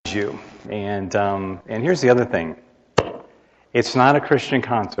you. And here's the other thing. It's not a Christian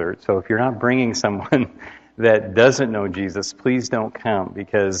concert, so if you're not bringing someone that doesn't know Jesus, please don't come,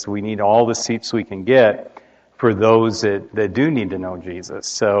 because we need all the seats we can get for those that do need to know Jesus.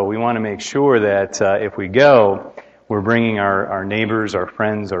 So we want to make sure that if we go, we're bringing our neighbors, our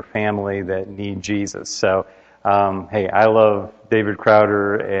friends, our family that need Jesus. So, hey, I love David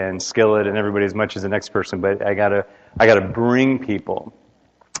Crowder and Skillet and everybody as much as the next person, but I gotta bring people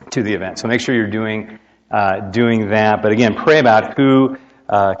to the event. So make sure you're doing that. But again, pray about who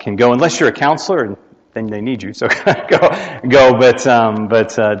can go. Unless you're a counselor, then they need you. So go. But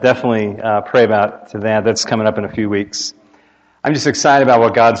definitely pray about that. That's coming up in a few weeks. I'm just excited about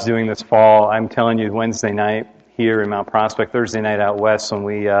what God's doing this fall. I'm telling you, Wednesday night here in Mount Prospect, Thursday night out west when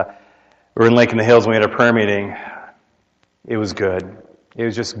we were in Lake in the Hills when we had a prayer meeting, it was good. It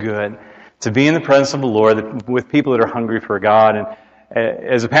was just good to be in the presence of the Lord with people that are hungry for God. And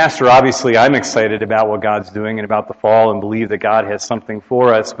as a pastor, obviously, I'm excited about what God's doing and about the fall and believe that God has something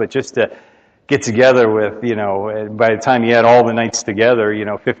for us. But just to get together with, by the time you had all the nights together,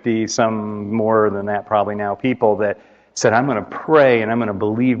 50, some more than that probably now, people that said, I'm going to pray and I'm going to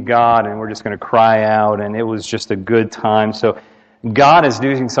believe God and we're just going to cry out. And it was just a good time. So God is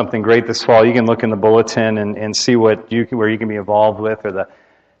doing something great this fall. You can look in the bulletin and see where you can be involved with, or the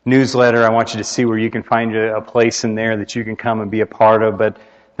newsletter. I want you to see where you can find a place in there that you can come and be a part of. But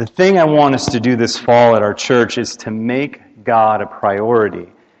the thing I want us to do this fall at our church is to make God a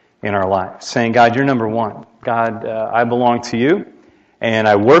priority in our lives. Saying, God, you're number one. God, I belong to you, and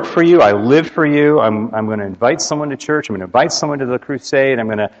I work for you. I live for you. I'm going to invite someone to church. I'm going to invite someone to the crusade. I'm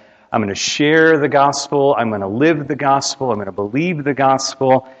going to share the gospel. I'm going to live the gospel. I'm going to believe the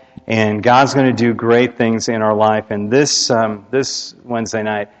gospel. And God's going to do great things in our life. And this Wednesday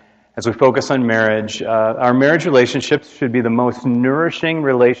night, as we focus on marriage, our marriage relationships should be the most nourishing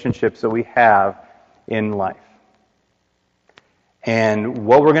relationships that we have in life. And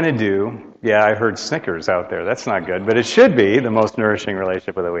what we're going to do, I heard Snickers out there. That's not good, but it should be the most nourishing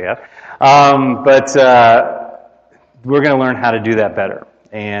relationship that we have. But we're going to learn how to do that better.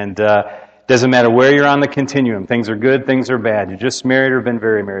 And doesn't matter where you're on the continuum. Things are good, things are bad. You're just married or been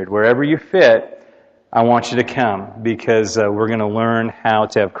very married. Wherever you fit, I want you to come, because we're going to learn how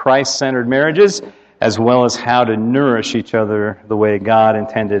to have Christ-centered marriages as well as how to nourish each other the way God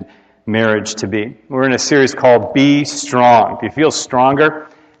intended marriage to be. We're in a series called Be Strong. If you feel stronger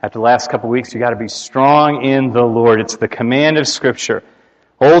after the last couple of weeks, you got to be strong in the Lord. It's the command of Scripture.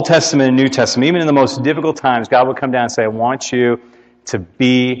 Old Testament and New Testament. Even in the most difficult times, God will come down and say, I want you to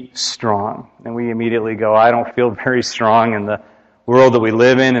be strong. And we immediately go, I don't feel very strong in the world that we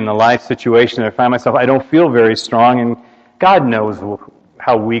live in the life situation that I find myself. I don't feel very strong. And God knows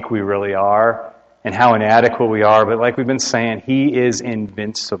how weak we really are and how inadequate we are. But like we've been saying, He is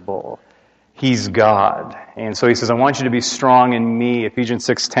invincible. He's God. And so He says, I want you to be strong in me. Ephesians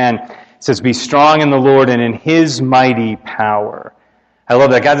 6:10 says, be strong in the Lord and in His mighty power. I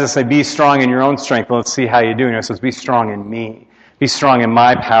love that. God doesn't say, be strong in your own strength. Let's see how you're doing. He says, be strong in me. Be strong in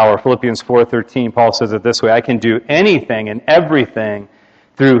my power. Philippians 4:13, Paul says it this way, I can do anything and everything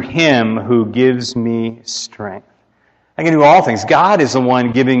through Him who gives me strength. I can do all things. God is the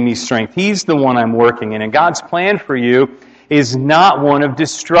one giving me strength. He's the one I'm working in. And God's plan for you is not one of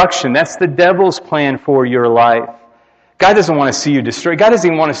destruction. That's the devil's plan for your life. God doesn't want to see you destroyed. God doesn't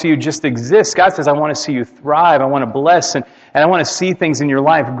even want to see you just exist. God says, I want to see you thrive. I want to bless, and I want to see things in your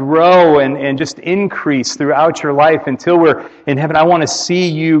life grow and just increase throughout your life until we're in heaven. I want to see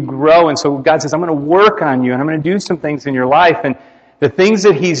you grow. And so God says, I'm going to work on you, and I'm going to do some things in your life. And the things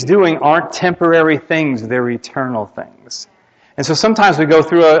that He's doing aren't temporary things. They're eternal things. And so sometimes we go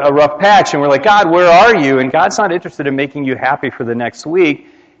through a rough patch, and we're like, God, where are you? And God's not interested in making you happy for the next week.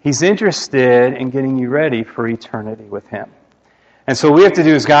 He's interested in getting you ready for eternity with Him. And so what we have to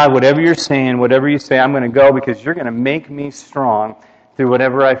do is, God, whatever you're saying, whatever you say, I'm going to go, because you're going to make me strong through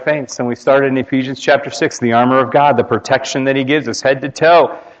whatever I face. And we started in Ephesians chapter 6, the armor of God, the protection that He gives us head to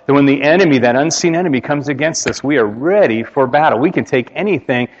toe. That when the enemy, that unseen enemy, comes against us, we are ready for battle. We can take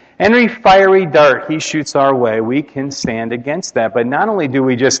anything, any fiery dart He shoots our way, we can stand against that. But not only do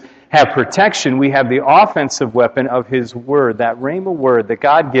we just have protection, we have the offensive weapon of His Word, that rhema word that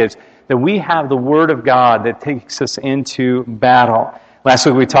God gives, that we have the Word of God that takes us into battle. Last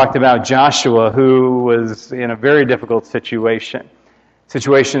week we talked about Joshua, who was in a very difficult situation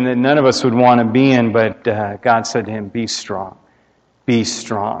that none of us would want to be in, but God said to him, be strong, be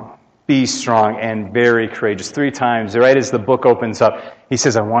strong, be strong, and very courageous. 3 times, right as the book opens up, He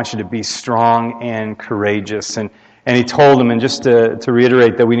says, I want you to be strong and courageous. And He told him, and just to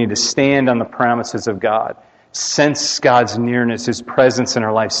reiterate, that we need to stand on the promises of God, sense God's nearness, His presence in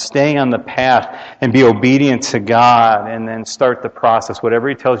our life, stay on the path and be obedient to God, and then start the process. Whatever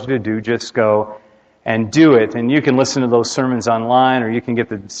He tells you to do, just go and do it. And you can listen to those sermons online, or you can get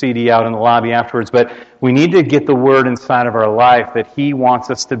the CD out in the lobby afterwards, but we need to get the Word inside of our life that He wants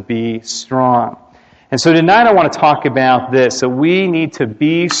us to be strong. And so tonight I want to talk about this, that we need to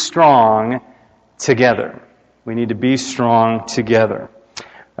be strong together. We need to be strong together.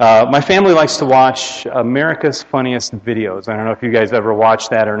 My family likes to watch America's Funniest Videos. I don't know if you guys ever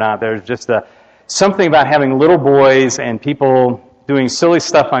watched that or not. There's just something about having little boys and people doing silly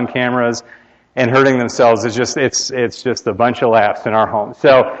stuff on cameras and hurting themselves. It's just a bunch of laughs in our home.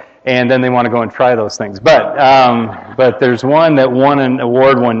 So, and then they want to go and try those things. But there's one that won an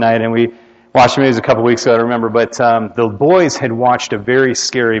award one night, and we watched it. It was a couple weeks ago, I don't remember. But the boys had watched a very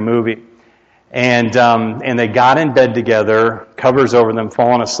scary movie. And they got in bed together, covers over them,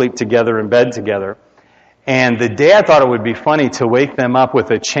 falling asleep together in bed together. And the dad thought it would be funny to wake them up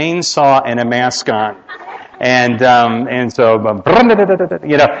with a chainsaw and a mask on. And so,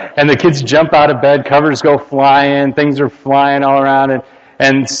 you know, and the kids jump out of bed, covers go flying, things are flying all around,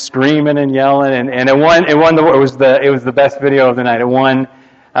 and screaming and yelling, and it was the best video of the night. It won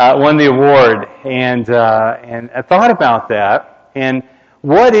the award. And I thought about that, and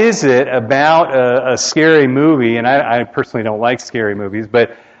what is it about a scary movie, and I personally don't like scary movies,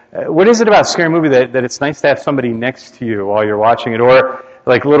 but what is it about a scary movie that it's nice to have somebody next to you while you're watching it? Or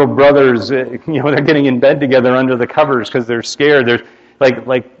like little brothers, you know, they're getting in bed together under the covers because they're scared. There's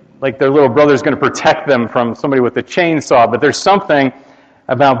like their little brother's going to protect them from somebody with a chainsaw, but there's something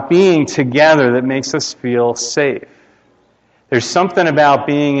about being together that makes us feel safe. There's something about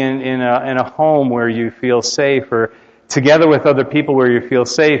being in a home where you feel safe, or together with other people where you feel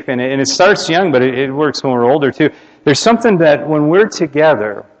safe. And it starts young, but it works when we're older too. There's something that when we're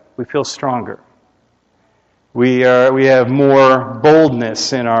together, we feel stronger. We have more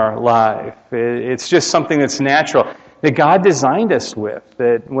boldness in our life. It's just something that's natural, that God designed us with,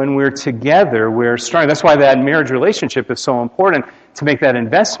 that when we're together, we're strong. That's why that marriage relationship is so important to make that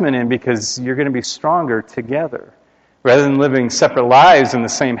investment in, because you're going to be stronger together. Rather than living separate lives in the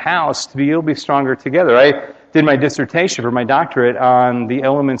same house, you'll be stronger together. I did my dissertation for my doctorate on the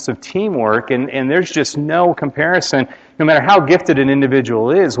elements of teamwork, and there's just no comparison. No matter how gifted an individual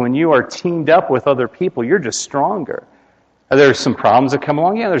is, when you are teamed up with other people, you're just stronger. There's some problems that come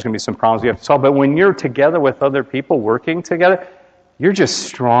along. Yeah, there's going to be some problems you have to solve. But when you're together with other people, working together, you're just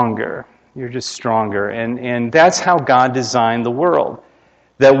stronger. You're just stronger. And that's how God designed the world,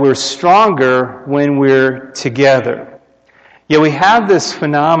 that we're stronger when we're together. Yeah, we have this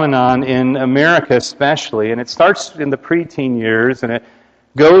phenomenon in America especially, and it starts in the preteen years, and it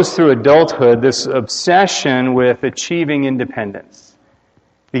goes through adulthood, this obsession with achieving independence.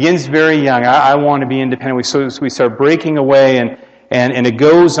 Begins very young. I want to be independent. We start breaking away, and it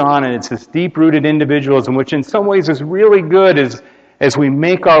goes on, and it's this deep-rooted individualism, which in some ways is really good as we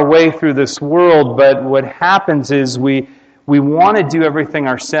make our way through this world, but what happens is we want to do everything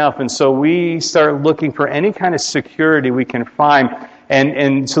ourselves, and so we start looking for any kind of security we can find,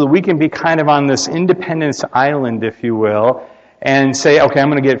 and so that we can be kind of on this independence island, if you will, and say, okay, I'm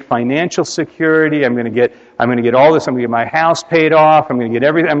going to get financial security, I'm going to get all this, I'm going to get my house paid off, I'm going to get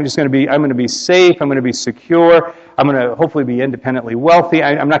everything, I'm going to be safe, I'm going to be secure, I'm going to hopefully be independently wealthy,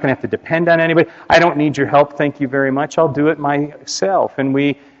 I'm not going to have to depend on anybody, I don't need your help, thank you very much, I'll do it myself. And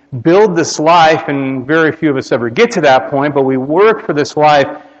we build this life, and very few of us ever get to that point, but we work for this life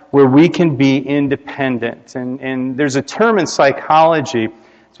where we can be independent. And there's a term in psychology,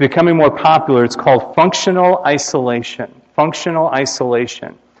 it's becoming more popular, it's called functional isolation. Functional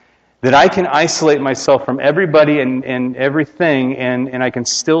isolation. That I can isolate myself from everybody and everything, and I can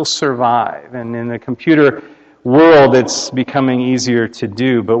still survive. And in the computer world, it's becoming easier to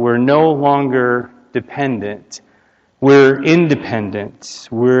do, but we're no longer dependent. We're independent.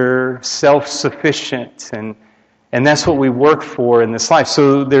 We're self-sufficient. And that's what we work for in this life.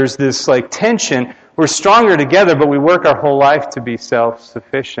 So there's this like tension. We're stronger together, but we work our whole life to be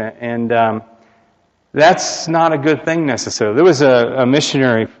self-sufficient. And that's not a good thing necessarily. There was a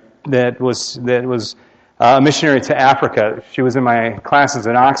missionary that was a missionary to Africa. She was in my classes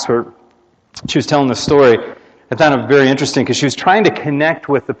at Oxford. She was telling the story. I found it very interesting because she was trying to connect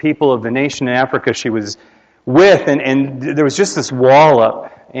with the people of the nation in Africa she was with, and there was just this wall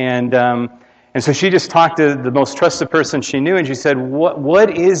up, and so she just talked to the most trusted person she knew, and she said,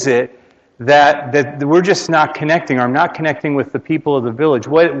 "What is it that we're just not connecting, or I'm not connecting with the people of the village?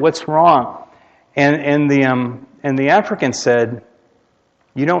 What's wrong?" And the African said,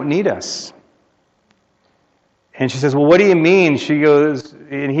 "You don't need us. And she says, well, what do you mean? She goes,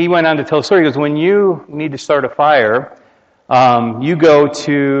 and he went on to tell the story. He goes, when you need to start a fire, you go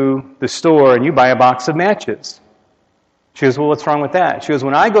to the store and you buy a box of matches. She goes, well, what's wrong with that? She goes,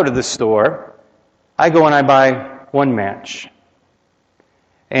 when I go to the store, I go and I buy one match.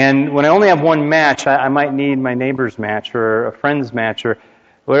 And when I only have one match, I might need my neighbor's match or a friend's match, or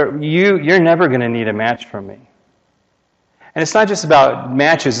you're never going to need a match from me. And it's not just about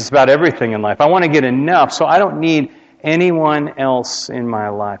matches, it's about everything in life. I want to get enough, so I don't need anyone else in my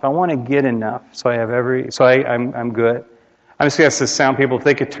life. I want to get enough, so I'm good. I'm just going to ask the sound people if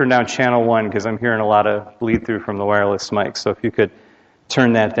they could turn down channel 1, because I'm hearing a lot of bleed through from the wireless mic, so if you could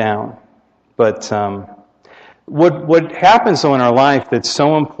turn that down. But what happens though in our life that's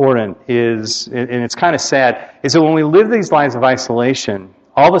so important is, and it's kind of sad, is that when we live these lives of isolation,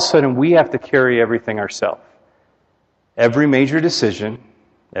 all of a sudden we have to carry everything ourselves. Every major decision,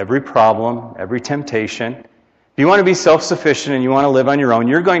 every problem, every temptation. If you want to be self-sufficient and you want to live on your own,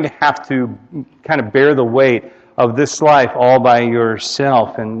 you're going to have to kind of bear the weight of this life all by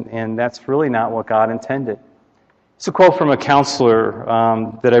yourself, and that's really not what God intended. It's a quote from a counselor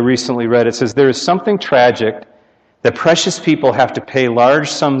that I recently read. It says, "There is something tragic that precious people have to pay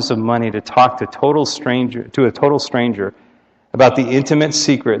large sums of money to talk to a total stranger about the intimate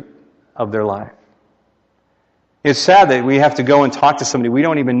secret of their life." It's sad that we have to go and talk to somebody we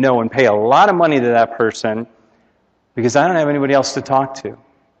don't even know and pay a lot of money to that person because I don't have anybody else to talk to.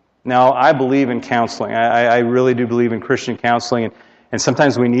 Now, I believe in counseling. I really do believe in Christian counseling, and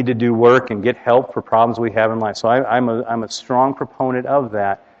sometimes we need to do work and get help for problems we have in life. So I'm a strong proponent of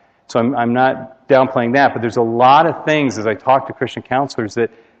that. So I'm not downplaying that, but there's a lot of things as I talk to Christian counselors that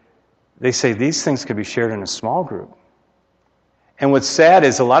they say these things could be shared in a small group. And what's sad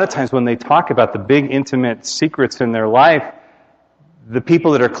is a lot of times when they talk about the big intimate secrets in their life, the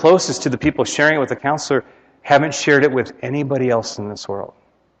people that are closest to the people sharing it with the counselor haven't shared it with anybody else in this world.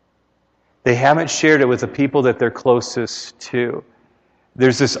 They haven't shared it with the people that they're closest to.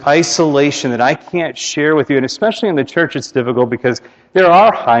 There's this isolation that I can't share with you, and especially in the church it's difficult because there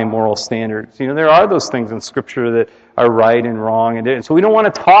are high moral standards. You know, there are those things in Scripture that are right and wrong, and so we don't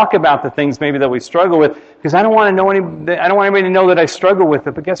want to talk about the things maybe that we struggle with because I don't want anybody to know that I struggle with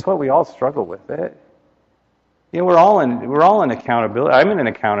it. But guess what? We all struggle with it. You know, we're all in accountability. I'm in an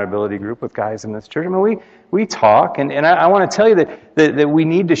accountability group with guys in this church. I mean, we talk, and I want to tell you that we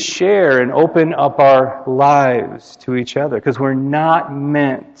need to share and open up our lives to each other because we're not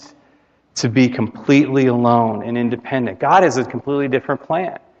meant to be completely alone and independent. God has a completely different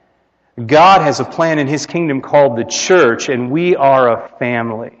plan. God has a plan in His kingdom called the church, and we are a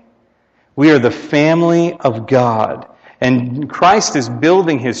family. We are the family of God. And Christ is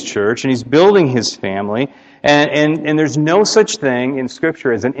building His church, and He's building His family, and there's no such thing in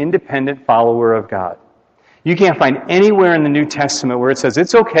Scripture as an independent follower of God. You can't find anywhere in the New Testament where it says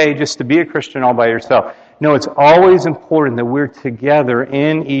it's okay just to be a Christian all by yourself. No, it's always important that we're together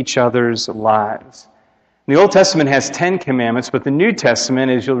in each other's lives. The Old Testament has 10 commandments, but the New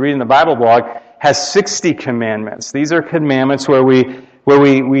Testament, as you'll read in the Bible blog, has 60 commandments. These are commandments where we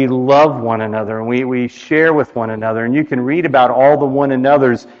love one another and we share with one another. And you can read about all the one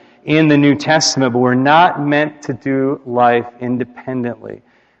another's in the New Testament, but we're not meant to do life independently.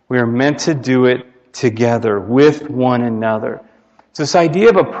 We are meant to do it together with one another. So this idea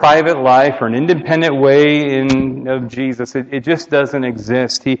of a private life or an independent way of Jesus, it just doesn't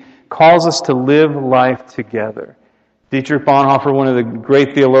exist. He calls us to live life together. Dietrich Bonhoeffer, one of the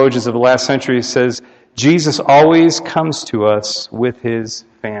great theologians of the last century, says, Jesus always comes to us with His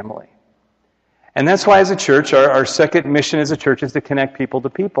family. And that's why as a church, our second mission as a church is to connect people to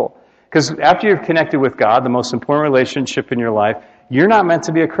people. Because after you've connected with God, the most important relationship in your life, you're not meant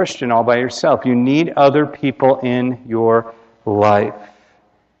to be a Christian all by yourself. You need other people in your life.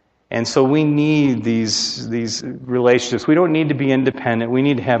 And so we need these relationships. We don't need to be independent. We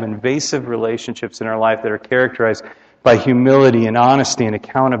need to have invasive relationships in our life that are characterized by humility and honesty and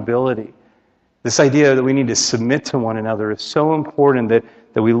accountability. This idea that we need to submit to one another is so important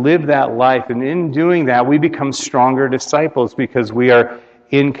that we live that life. And in doing that, we become stronger disciples because we are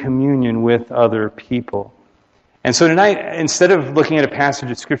in communion with other people. And so tonight, instead of looking at a passage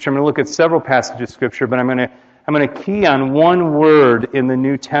of Scripture, I'm going to look at several passages of Scripture, but I'm going to key on one word in the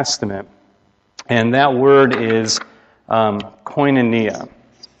New Testament, and that word is koinonia.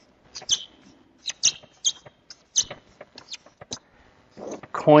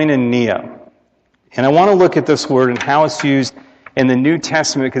 Koinonia. And I want to look at this word and how it's used in the New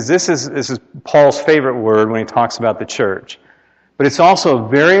Testament, because this is Paul's favorite word when he talks about the church. But it's also a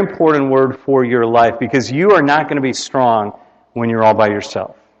very important word for your life, because you are not going to be strong when you're all by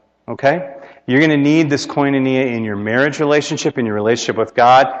yourself. Okay? You're going to need this koinonia in your marriage relationship, in your relationship with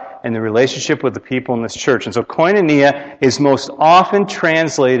God, and the relationship with the people in this church. And so koinonia is most often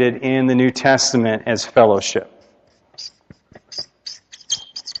translated in the New Testament as fellowship.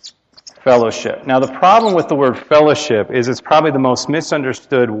 Fellowship. Now, the problem with the word fellowship is it's probably the most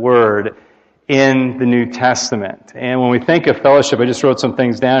misunderstood word in the New Testament. And when we think of fellowship, I just wrote some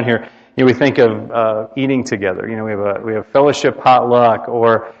things down here. We think of eating together. We have fellowship potluck,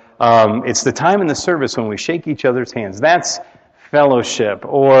 or it's the time in the service when we shake each other's hands. That's fellowship.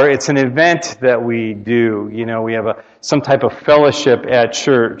 Or it's an event that we do. We have some type of fellowship at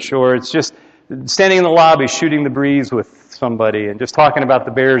church. Or it's just standing in the lobby shooting the breeze with somebody and just talking about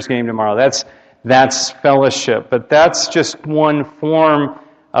the Bears game tomorrow. That's fellowship. But that's just one form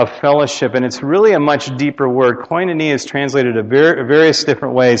of fellowship, and it's really a much deeper word. Koinonia is translated in various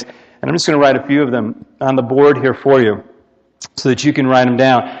different ways, and I'm just going to write a few of them on the board here for you so that you can write them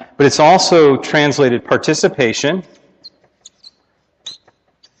down. But it's also translated participation,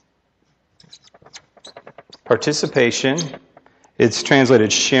 it's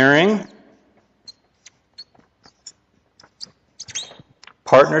translated sharing,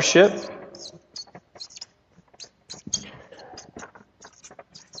 partnership,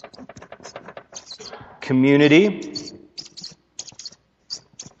 community,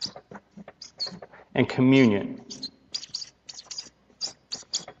 and communion.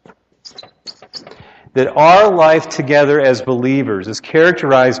 That our life together as believers is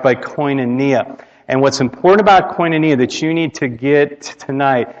characterized by koinonia. And what's important about koinonia that you need to get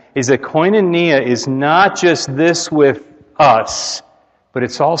tonight is that koinonia is not just this with us, but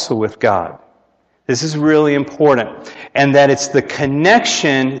it's also with God. This is really important. And that it's the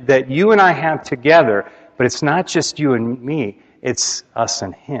connection that you and I have together, but it's not just you and me, it's us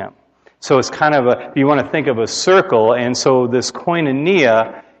and Him. So it's kind of you want to think of a circle, and so this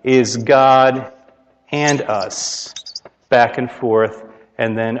koinonia is God and us, back and forth,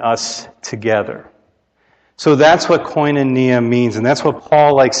 and then us together. So that's what koinonia means, and that's what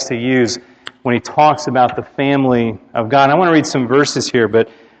Paul likes to use when he talks about the family of God. I want to read some verses here, but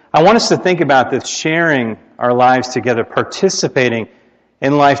I want us to think about this, sharing our lives together, participating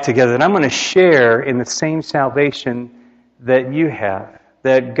in life together. And I'm going to share in the same salvation that you have,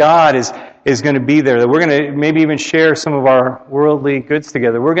 that God is going to be there, that we're going to maybe even share some of our worldly goods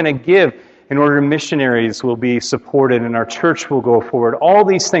together. We're going to give in order missionaries will be supported and our church will go forward. All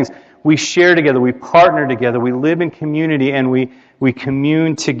these things we share together, we partner together, we live in community, and we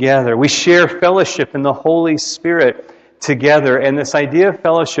commune together. We share fellowship in the Holy Spirit together. And this idea of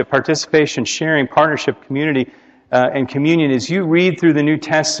fellowship, participation, sharing, partnership, community, and communion, as you read through the New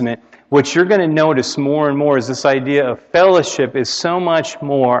Testament, what you're going to notice more and more is this idea of fellowship is so much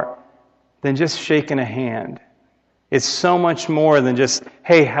more than just shaking a hand. It's so much more than just,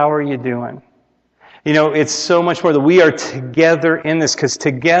 hey, how are you doing? It's so much more that we are together in this, because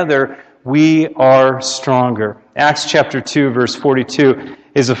together we are stronger. Acts chapter 2, verse 42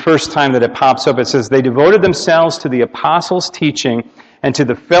 is the first time that it pops up. It says, they devoted themselves to the apostles' teaching and to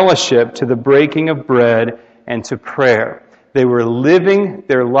the fellowship, to the breaking of bread, and to prayer. They were living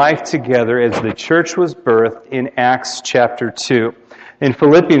their life together as the church was birthed in Acts chapter 2. In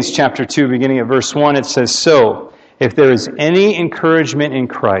Philippians chapter 2, beginning at verse 1, it says, so, if there is any encouragement in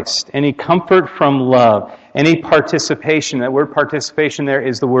Christ, any comfort from love, any participation, that word participation there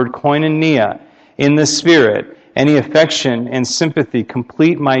is the word koinonia, in the Spirit, any affection and sympathy,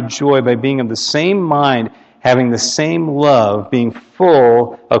 complete my joy by being of the same mind, having the same love, being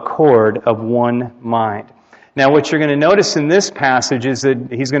full accord of one mind. Now, what you're going to notice in this passage is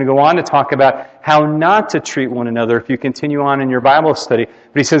that he's going to go on to talk about how not to treat one another if you continue on in your Bible study.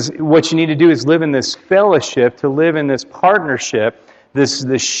 But he says what you need to do is live in this fellowship, to live in this partnership, this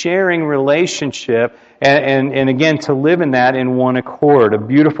sharing relationship, and again, to live in that in one accord. A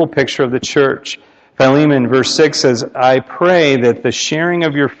beautiful picture of the church. Philemon, verse 6 says, I pray that the sharing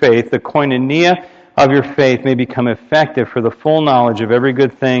of your faith, the koinonia of your faith, may become effective for the full knowledge of every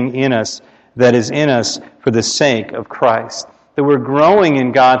good thing in us that is in us for the sake of Christ. That we're growing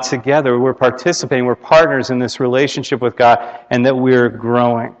in God together, we're participating, we're partners in this relationship with God, and that we're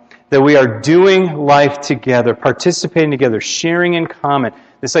growing. That we are doing life together, participating together, sharing in common.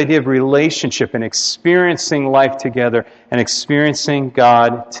 This idea of relationship and experiencing life together and experiencing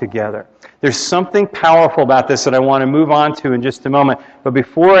God together. There's something powerful about this that I want to move on to in just a moment. But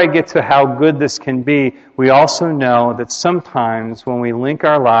before I get to how good this can be, we also know that sometimes when we link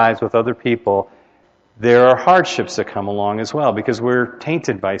our lives with other people, there are hardships that come along as well, because we're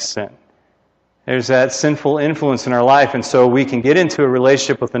tainted by sin. There's that sinful influence in our life, and so we can get into a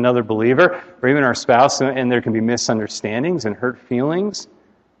relationship with another believer or even our spouse, and there can be misunderstandings and hurt feelings.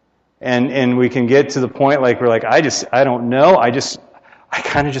 And we can get to the point like we're like, I don't know. I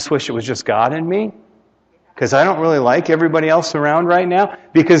kind of just wish it was just God in me. Because I don't really like everybody else around right now.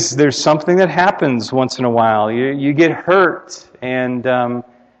 Because there's something that happens once in a while. You get hurt. And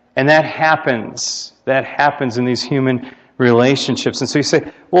that happens. That happens in these human relationships. And so you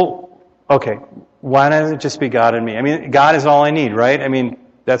say, well, okay, why doesn't it just be God in me? I mean, God is all I need, right? I mean,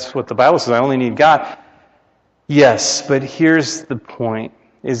 that's what the Bible says. I only need God. Yes, but here's the point.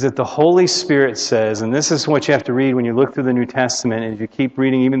 Is that the Holy Spirit says, and this is what you have to read when you look through the New Testament, and if you keep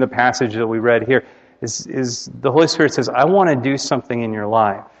reading even the passage that we read here, is the Holy Spirit says, I want to do something in your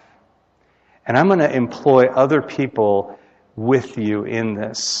life. And I'm going to employ other people with you in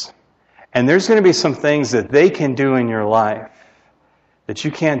this. And there's going to be some things that they can do in your life that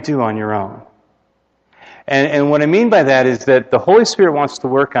you can't do on your own. And what I mean by that is that the Holy Spirit wants to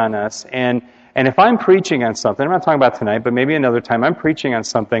work on us, and if I'm preaching on something, I'm not talking about tonight, but maybe another time, I'm preaching on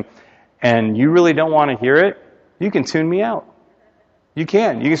something, and you really don't want to hear it, you can tune me out. You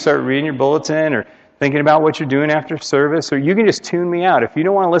can. You can start reading your bulletin or thinking about what you're doing after service, or you can just tune me out. If you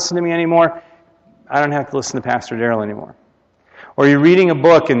don't want to listen to me anymore, I don't have to listen to Pastor Darrell anymore. Or you're reading a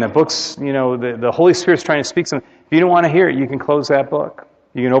book, and the book's, the Holy Spirit's trying to speak something. If you don't want to hear it, you can close that book.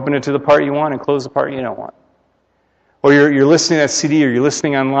 You can open it to the part you want and close the part you don't want. Or you're listening to that CD, or you're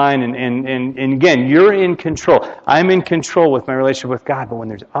listening online, and again, you're in control. I'm in control with my relationship with God, but when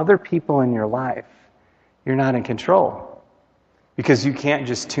there's other people in your life, you're not in control. Because you can't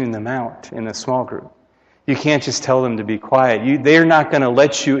just tune them out in a small group. You can't just tell them to be quiet. They're not going to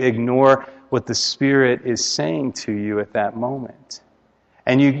let you ignore what the Spirit is saying to you at that moment.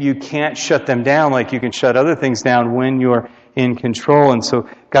 And you can't shut them down like you can shut other things down when you're in control. And so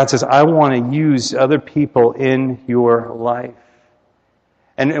God says, I want to use other people in your life.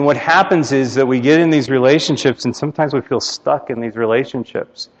 And what happens is that we get in these relationships, and sometimes we feel stuck in these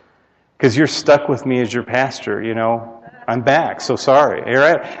relationships. Because you're stuck with me as your pastor, I'm back, so sorry. All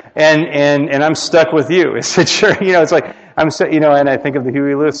right? And I'm stuck with you. It's sure, it's like, and I think of the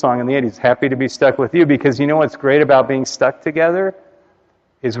Huey Lewis song in the 80s, Happy to be Stuck with You, because you know what's great about being stuck together?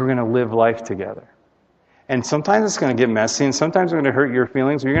 Is we're going to live life together. And sometimes it's going to get messy, and sometimes we're going to hurt your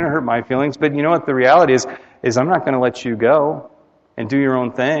feelings, or you're going to hurt my feelings, but you know what the reality is I'm not going to let you go and do your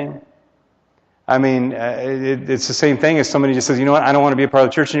own thing. I mean, it's the same thing as somebody just says, you know what, I don't want to be a part of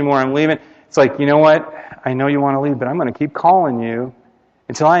the church anymore, I'm leaving. It's like, you know what, I know you want to leave, but I'm going to keep calling you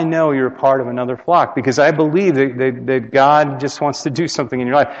until I know you're a part of another flock, because I believe that God just wants to do something in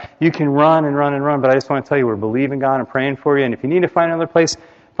your life. You can run and run and run, but I just want to tell you, we're believing God and praying for you, and if you need to find another place,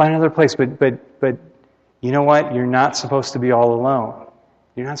 find another place, but you know what? You're not supposed to be all alone.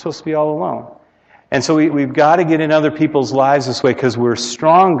 You're not supposed to be all alone. And so we've got to get in other people's lives this way, because we're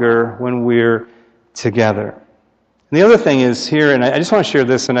stronger when we're together. And the other thing is here, and I just want to share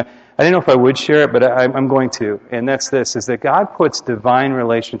this, and I didn't know if I would share it, but I'm going to, and that's this, is that God puts divine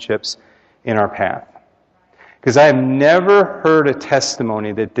relationships in our path. Because I have never heard a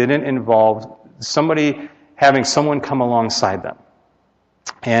testimony that didn't involve somebody having someone come alongside them.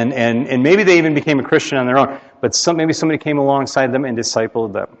 And maybe they even became a Christian on their own, but maybe somebody came alongside them and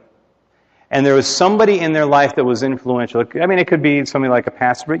discipled them. And there was somebody in their life that was influential. I mean, it could be somebody like a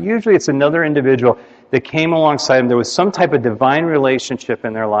pastor, but usually it's another individual that came alongside them. There was some type of divine relationship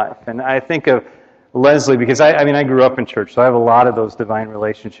in their life. And I think of Leslie, because I grew up in church, so I have a lot of those divine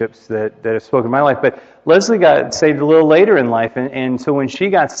relationships that have spoken in my life. But Leslie got saved a little later in life, and so when she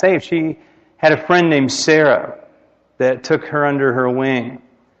got saved, she had a friend named Sarah that took her under her wing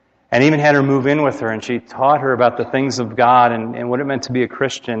and even had her move in with her, and she taught her about the things of God and what it meant to be a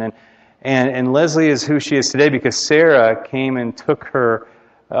Christian. And Leslie is who she is today because Sarah came and took her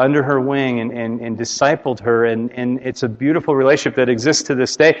under her wing and discipled her, and it's a beautiful relationship that exists to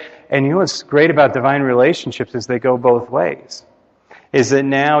this day. And you know what's great about divine relationships is they go both ways. Is that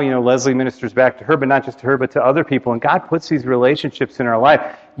now, Leslie ministers back to her, but not just to her, but to other people. And God puts these relationships in our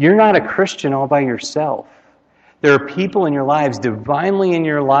life. You're not a Christian all by yourself. There are people in your lives, divinely in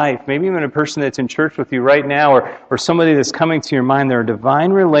your life, maybe even a person that's in church with you right now, or somebody that's coming to your mind. There are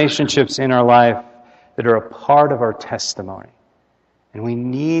divine relationships in our life that are a part of our testimony. And we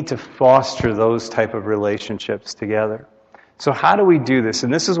need to foster those type of relationships together. So how do we do this?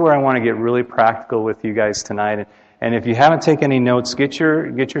 And this is where I want to get really practical with you guys tonight. And if you haven't taken any notes, get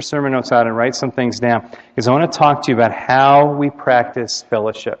your sermon notes out and write some things down. Because I want to talk to you about how we practice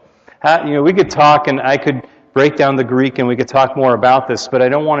fellowship. We could talk, and I could break down the Greek, and we could talk more about this, but I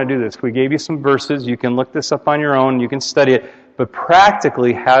don't want to do this. We gave you some verses. You can look this up on your own. You can study it. But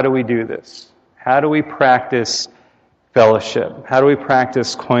practically, how do we do this? How do we practice fellowship? How do we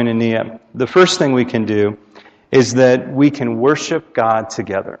practice koinonia? The first thing we can do is that we can worship God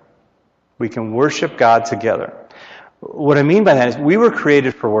together. We can worship God together. What I mean by that is we were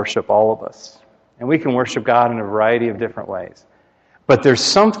created for worship, all of us. And we can worship God in a variety of different ways. But there's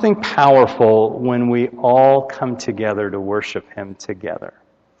something powerful when we all come together to worship Him together.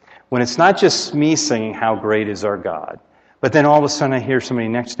 When it's not just me singing, "How great is our God," but then all of a sudden I hear somebody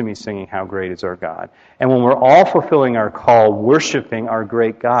next to me singing, "How great is our God." And when we're all fulfilling our call, worshiping our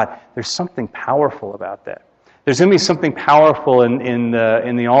great God, there's something powerful about that. There's going to be something powerful in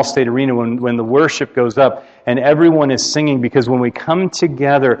the Allstate Arena when the worship goes up and everyone is singing, because when we come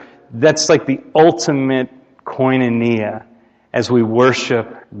together, that's like the ultimate koinonia as we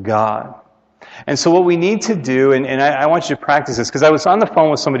worship God. And so what we need to do, and I want you to practice this, because I was on the phone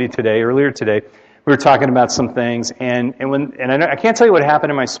with somebody earlier today. We were talking about some things, and I can't tell you what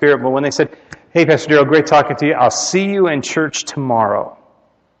happened in my spirit, but when they said, "Hey, Pastor Darrell, great talking to you. I'll see you in church tomorrow."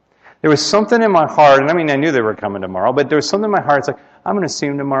 There was something in my heart, and I mean, I knew they were coming tomorrow, but there was something in my heart. It's like, I'm going to see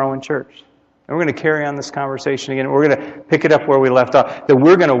them tomorrow in church. And we're going to carry on this conversation again. We're going to pick it up where we left off, that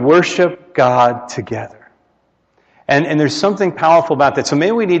we're going to worship God together. And there's something powerful about that. So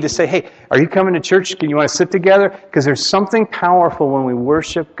maybe we need to say, "Hey, are you coming to church? You want to sit together?" Because there's something powerful when we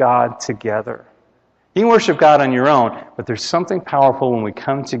worship God together. You can worship God on your own, but there's something powerful when we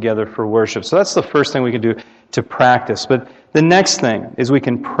come together for worship. So that's the first thing we can do to practice. But the next thing is we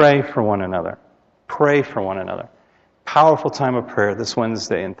can pray for one another. Pray for one another. Powerful time of prayer this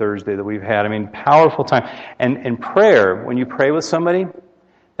Wednesday and Thursday that we've had. I mean, powerful time. And prayer, when you pray with somebody,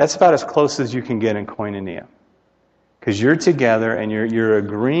 that's about as close as you can get in koinonia. Because you're together and you're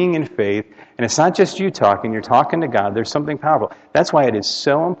agreeing in faith, and it's not just you talking, you're talking to God. There's something powerful. That's why it is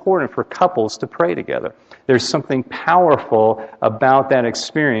so important for couples to pray together. There's something powerful about that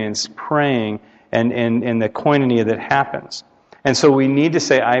experience, praying, and the koinonia that happens. And so we need to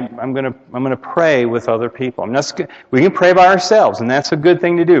say, I'm going to pray with other people. We can pray by ourselves, and that's a good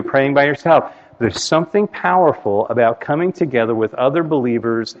thing to do, praying by yourself. But there's something powerful about coming together with other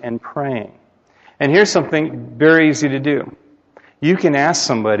believers and praying. And here's something very easy to do. You can ask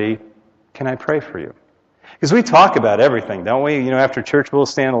somebody, "Can I pray for you?" Because we talk about everything, don't we? You know, after church we'll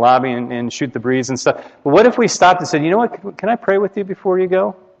stand in the lobby and shoot the breeze and stuff. But what if we stopped and said, "You know what, can I pray with you before you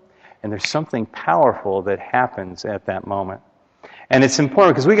go?" And there's something powerful that happens at that moment. And it's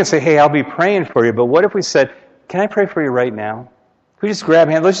important because we can say, "Hey, I'll be praying for you." But what if we said, "Can I pray for you right now?" Can we just grab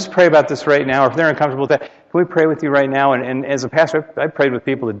hands? Let's just pray about this right now. Or if they're uncomfortable with that, can we pray with you right now? And as a pastor, I've prayed with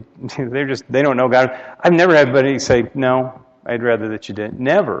people that they don't know God. I've never had anybody say, "No, I'd rather that you didn't."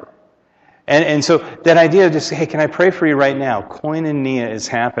 Never. And so that idea of just, "Hey, can I pray for you right now?" Koinonia is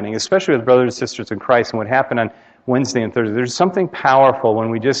happening, especially with brothers and sisters in Christ. And what happened on Wednesday and Thursday, there's something powerful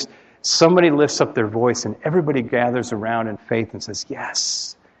when somebody lifts up their voice and everybody gathers around in faith and says,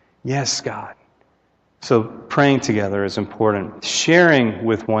 "Yes, yes, God." So praying together is important. Sharing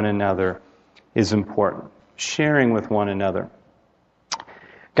with one another is important. Sharing with one another.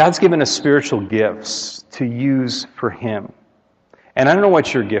 God's given us spiritual gifts to use for Him. And I don't know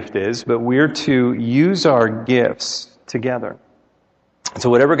what your gift is, but we're to use our gifts together.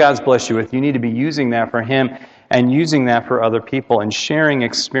 So whatever God's blessed you with, you need to be using that for Him and using that for other people and sharing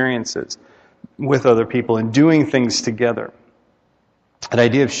experiences with other people and doing things together. That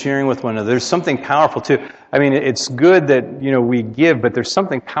idea of sharing with one another. There's something powerful too. I mean, it's good that, we give, but there's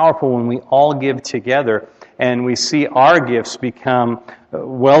something powerful when we all give together and we see our gifts become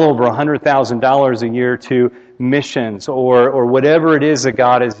well over $100,000 a year to missions or whatever it is that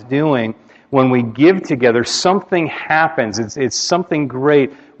God is doing. When we give together, something happens. It's something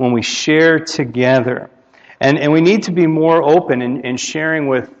great when we share together. And we need to be more open in sharing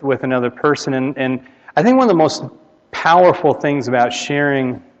with another person. And I think one of the most powerful things about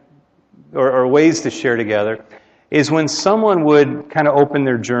sharing or ways to share together is when someone would kind of open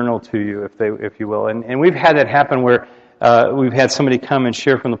their journal to you, if you will. And we've had that happen where we've had somebody come and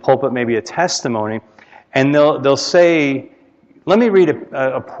share from the pulpit maybe a testimony, and they'll say, "Let me read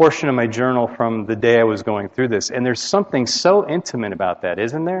a portion of my journal from the day I was going through this." And there's something so intimate about that,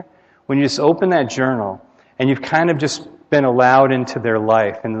 isn't there? When you just open that journal and you've kind of just been allowed into their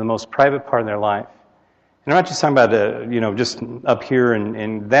life, into the most private part of their life. And I'm not just talking about, just up here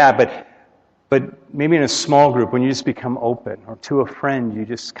and that, but maybe in a small group when you just become open, or to a friend you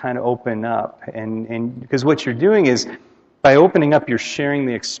just kind of open up. And because what you're doing is, by opening up, you're sharing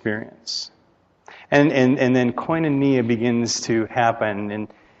the experience. And then koinonia begins to happen.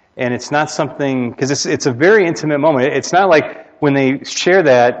 And it's not something, because it's a very intimate moment. It's not like when they share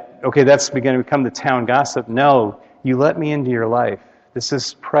that, okay, that's going to become the town gossip. No, you let me into your life. This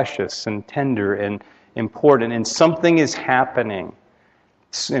is precious and tender and important, and something is happening.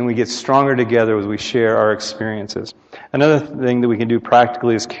 And we get stronger together as we share our experiences. Another thing that we can do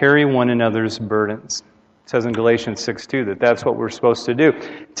practically is carry one another's burdens. It says in Galatians 6:2 that that's what we're supposed to do,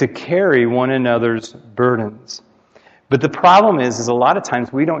 to carry one another's burdens. But the problem is a lot of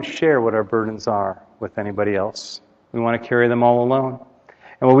times we don't share what our burdens are with anybody else. We want to carry them all alone.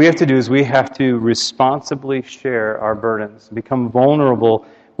 And what we have to do is we have to responsibly share our burdens, become vulnerable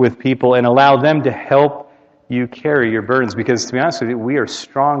with people, and allow them to help you carry your burdens. Because to be honest with you, we are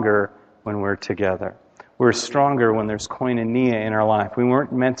stronger when we're together. We're stronger when there's koinonia in our life. We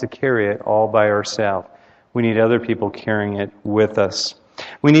weren't meant to carry it all by ourselves. We need other people carrying it with us.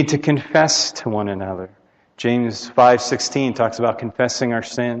 We need to confess to one another. James 5:16 talks about confessing our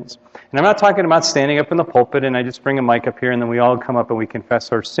sins. And I'm not talking about standing up in the pulpit and I just bring a mic up here and then we all come up and we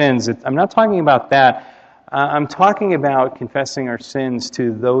confess our sins. I'm not talking about that. I'm talking about confessing our sins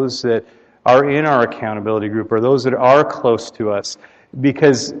to those that are in our accountability group or those that are close to us.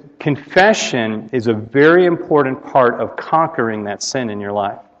 Because confession is a very important part of conquering that sin in your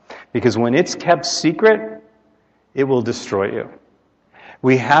life. Because when it's kept secret, it will destroy you.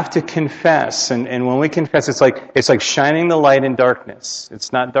 We have to confess, and when we confess, it's like shining the light in darkness.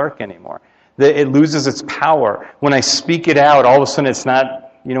 It's not dark anymore. It loses its power. When I speak it out, all of a sudden it's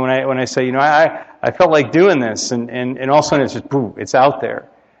not, when I say, I felt like doing this, and all of a sudden it's just, boom, it's out there.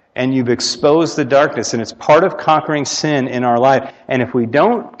 And you've exposed the darkness, and it's part of conquering sin in our life. And if we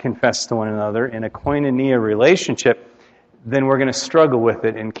don't confess to one another in a koinonia relationship, then we're going to struggle with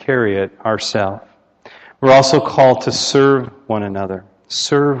it and carry it ourselves. We're also called to serve one another.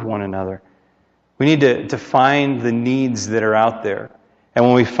 Serve one another. We need to find the needs that are out there. And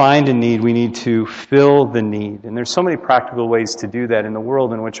when we find a need, we need to fill the need. And there's so many practical ways to do that in the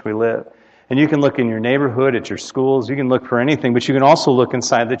world in which we live. And you can look in your neighborhood, at your schools, you can look for anything, but you can also look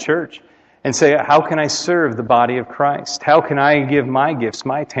inside the church and say, how can I serve the body of Christ? How can I give my gifts,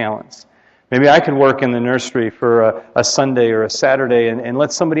 my talents? Maybe I could work in the nursery for a Sunday or a Saturday and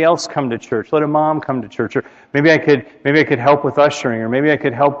let somebody else come to church. Let a mom come to church. Or maybe I could help with ushering, or maybe I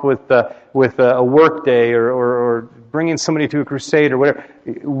could help with a work day or bringing somebody to a crusade or whatever.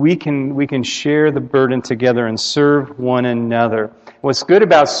 We can share the burden together and serve one another. What's good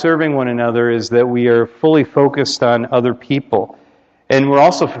about serving one another is that we are fully focused on other people. And we're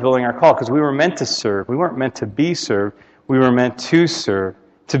also fulfilling our call because we were meant to serve. We weren't meant to be served. We were meant to serve.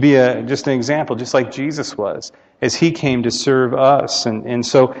 To be just an example, just like Jesus was, as He came to serve us. And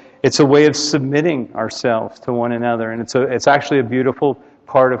so it's a way of submitting ourselves to one another. And it's actually a beautiful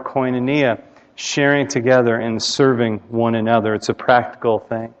part of koinonia, sharing together and serving one another. It's a practical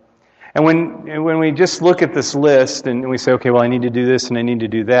thing. And when we just look at this list and we say, okay, well, I need to do this and I need to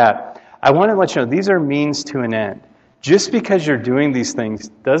do that, I want to let you know these are means to an end. Just because you're doing these things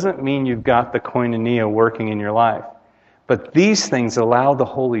doesn't mean you've got the koinonia working in your life. But these things allow the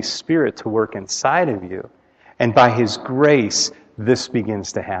Holy Spirit to work inside of you. And by His grace, this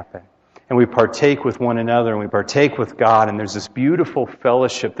begins to happen. And we partake with one another and we partake with God. And there's this beautiful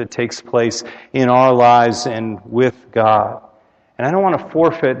fellowship that takes place in our lives and with God. And I don't want to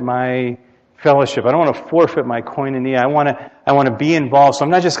forfeit my fellowship. I don't want to forfeit my koinonia. I want to be involved. So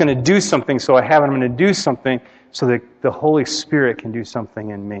I'm not just going to do something so I have it. I'm going to do something so that the Holy Spirit can do something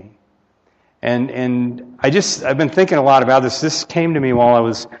in me. And I've been thinking a lot about this. This came to me while I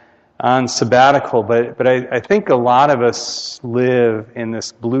was on sabbatical, but I think a lot of us live in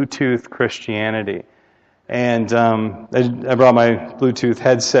this Bluetooth Christianity. And I brought my Bluetooth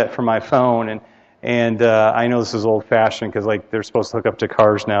headset for my phone, and I know this is old-fashioned because they're supposed to hook up to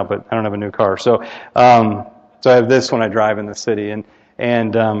cars now, but I don't have a new car. So I have this when I drive in the city,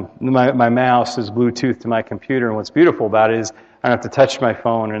 and my mouse is Bluetooth to my computer. And what's beautiful about it is I don't have to touch my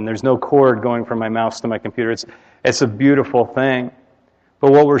phone, and there's no cord going from my mouse to my computer. It's a beautiful thing.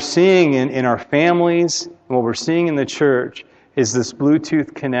 But what we're seeing in our families, and what we're seeing in the church, is this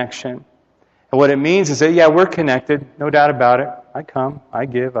Bluetooth connection. And what it means is that, yeah, we're connected, no doubt about it. I come, I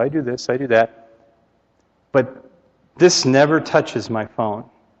give, I do this, I do that. But this never touches my phone.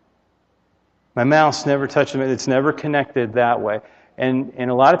 My mouse never touches it. It's never connected that way. And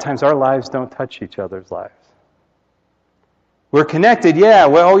a lot of times our lives don't touch each other's lives. We're connected, yeah.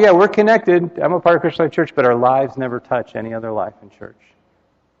 Well, yeah, we're connected. I'm a part of Christian Life Church, but our lives never touch any other life in church.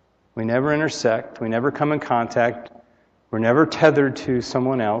 We never intersect. We never come in contact. We're never tethered to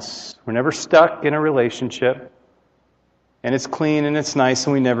someone else. We're never stuck in a relationship. And it's clean and it's nice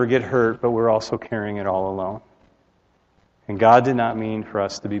and we never get hurt, but we're also carrying it all alone. And God did not mean for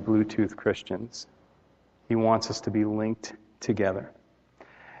us to be Bluetooth Christians. He wants us to be linked together.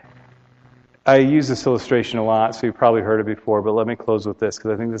 I use this illustration a lot, so you've probably heard it before, but let me close with this,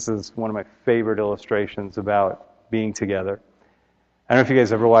 because I think this is one of my favorite illustrations about being together. I don't know if you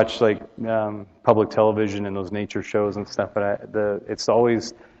guys ever watch like public television and those nature shows and stuff, but it's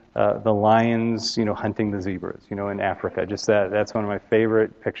always the lions, hunting the zebras, in Africa. Just that's one of my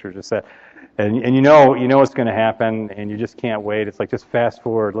favorite pictures. Just that, and you know what's going to happen, and you just can't wait. It's like just fast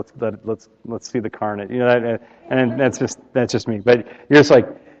forward. Let's see the carnage. And that's just me. But you're just like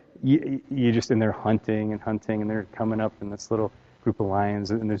you just in there hunting, and they're coming up in this little group of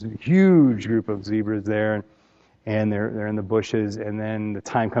lions, and there's a huge group of zebras there. And they're in the bushes, and then the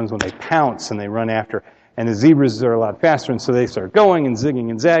time comes when they pounce and they run after. And the zebras are a lot faster, and so they start going and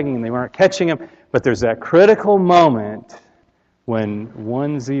zigging and zagging, and they aren't catching them. But there's that critical moment when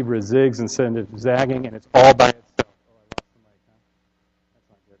one zebra zigs instead of zagging, and it's all by itself. Oh, I lost the mic, huh? That's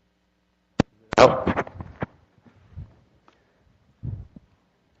not good.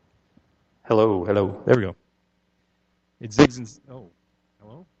 Oh. Hello. There we go. It zigs and... Oh,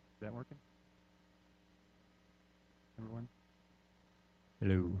 hello? Is that working? Everyone?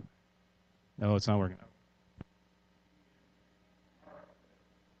 Hello. No, it's not working.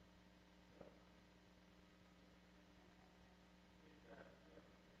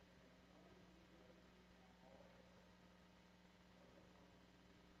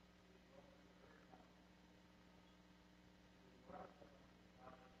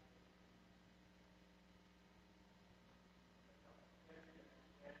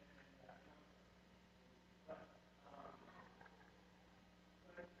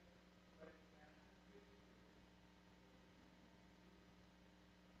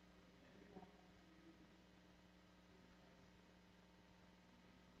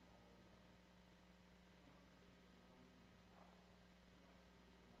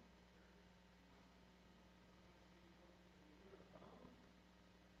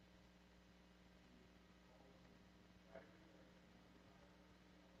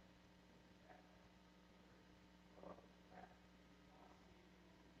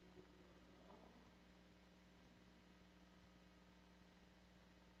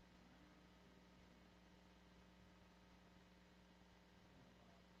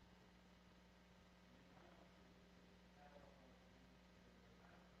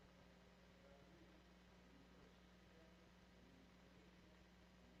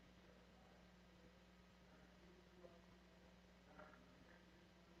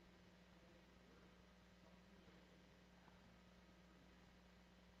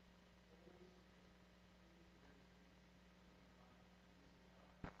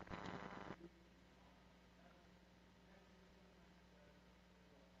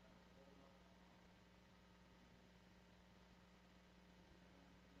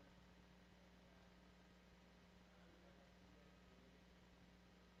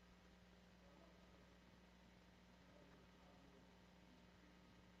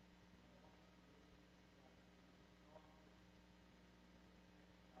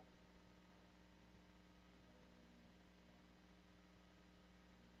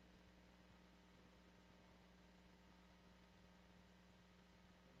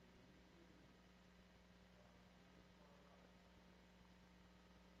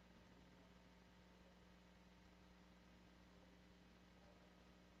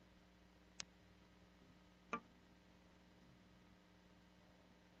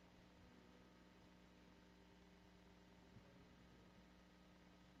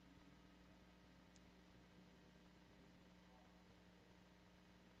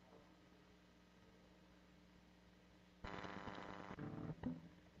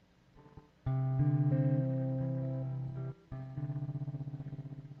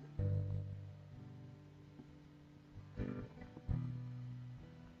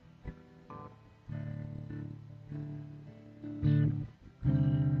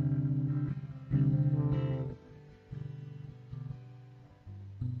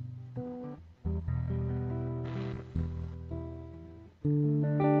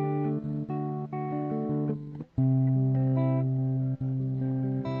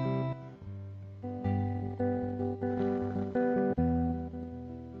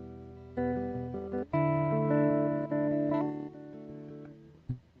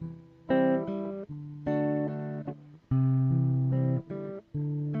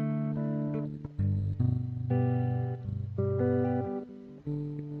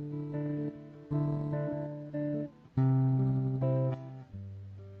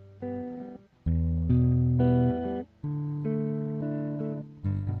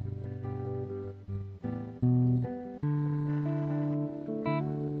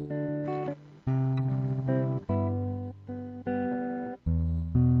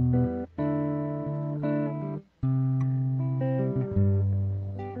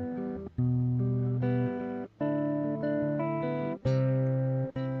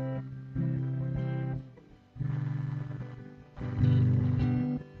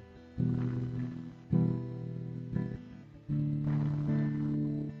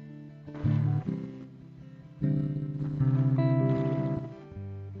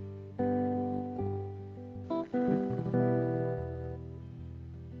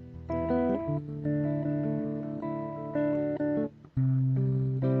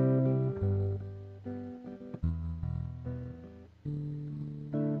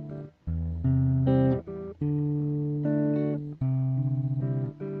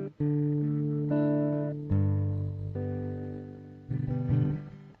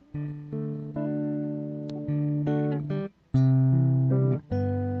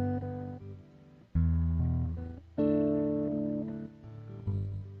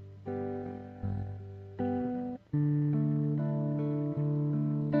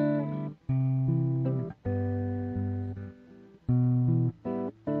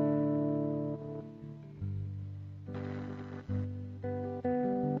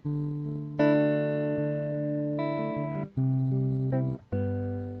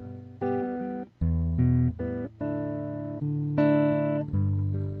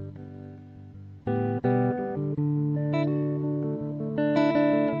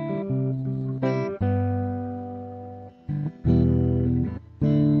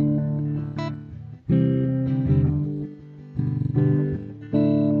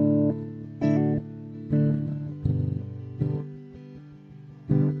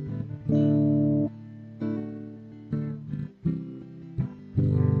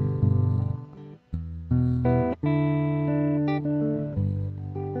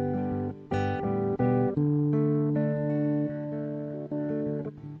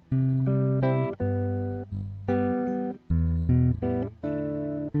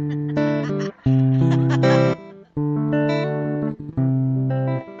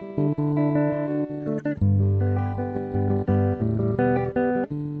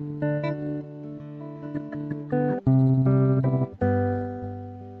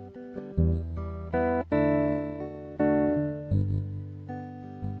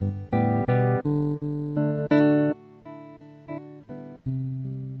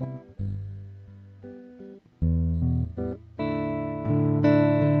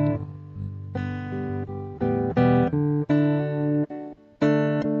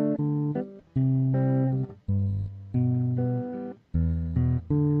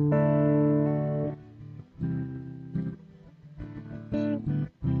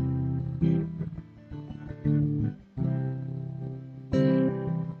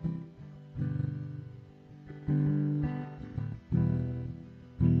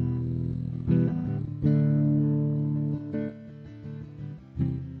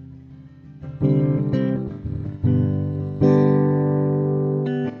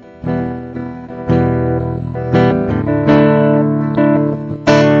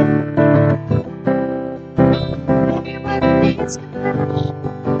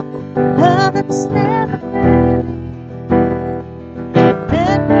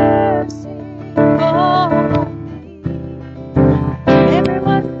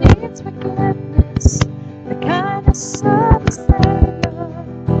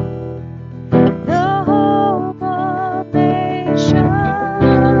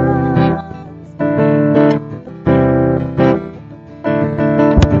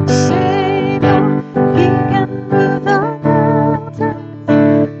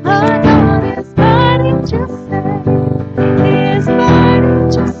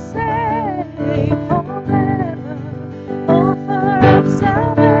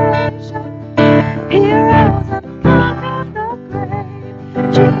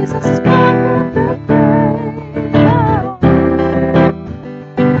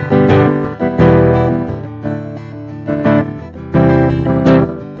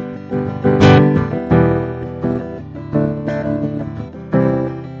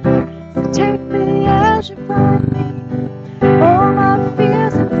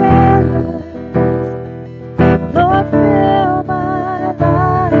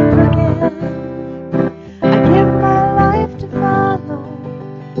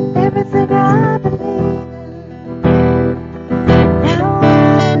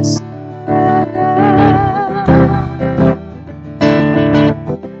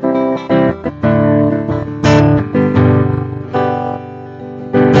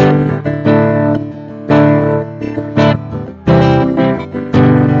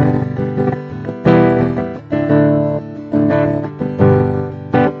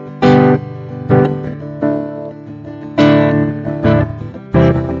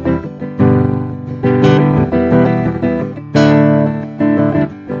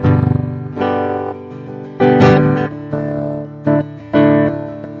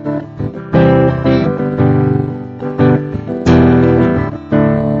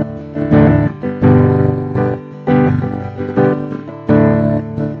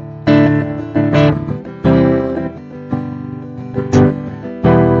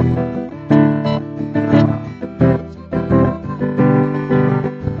 you.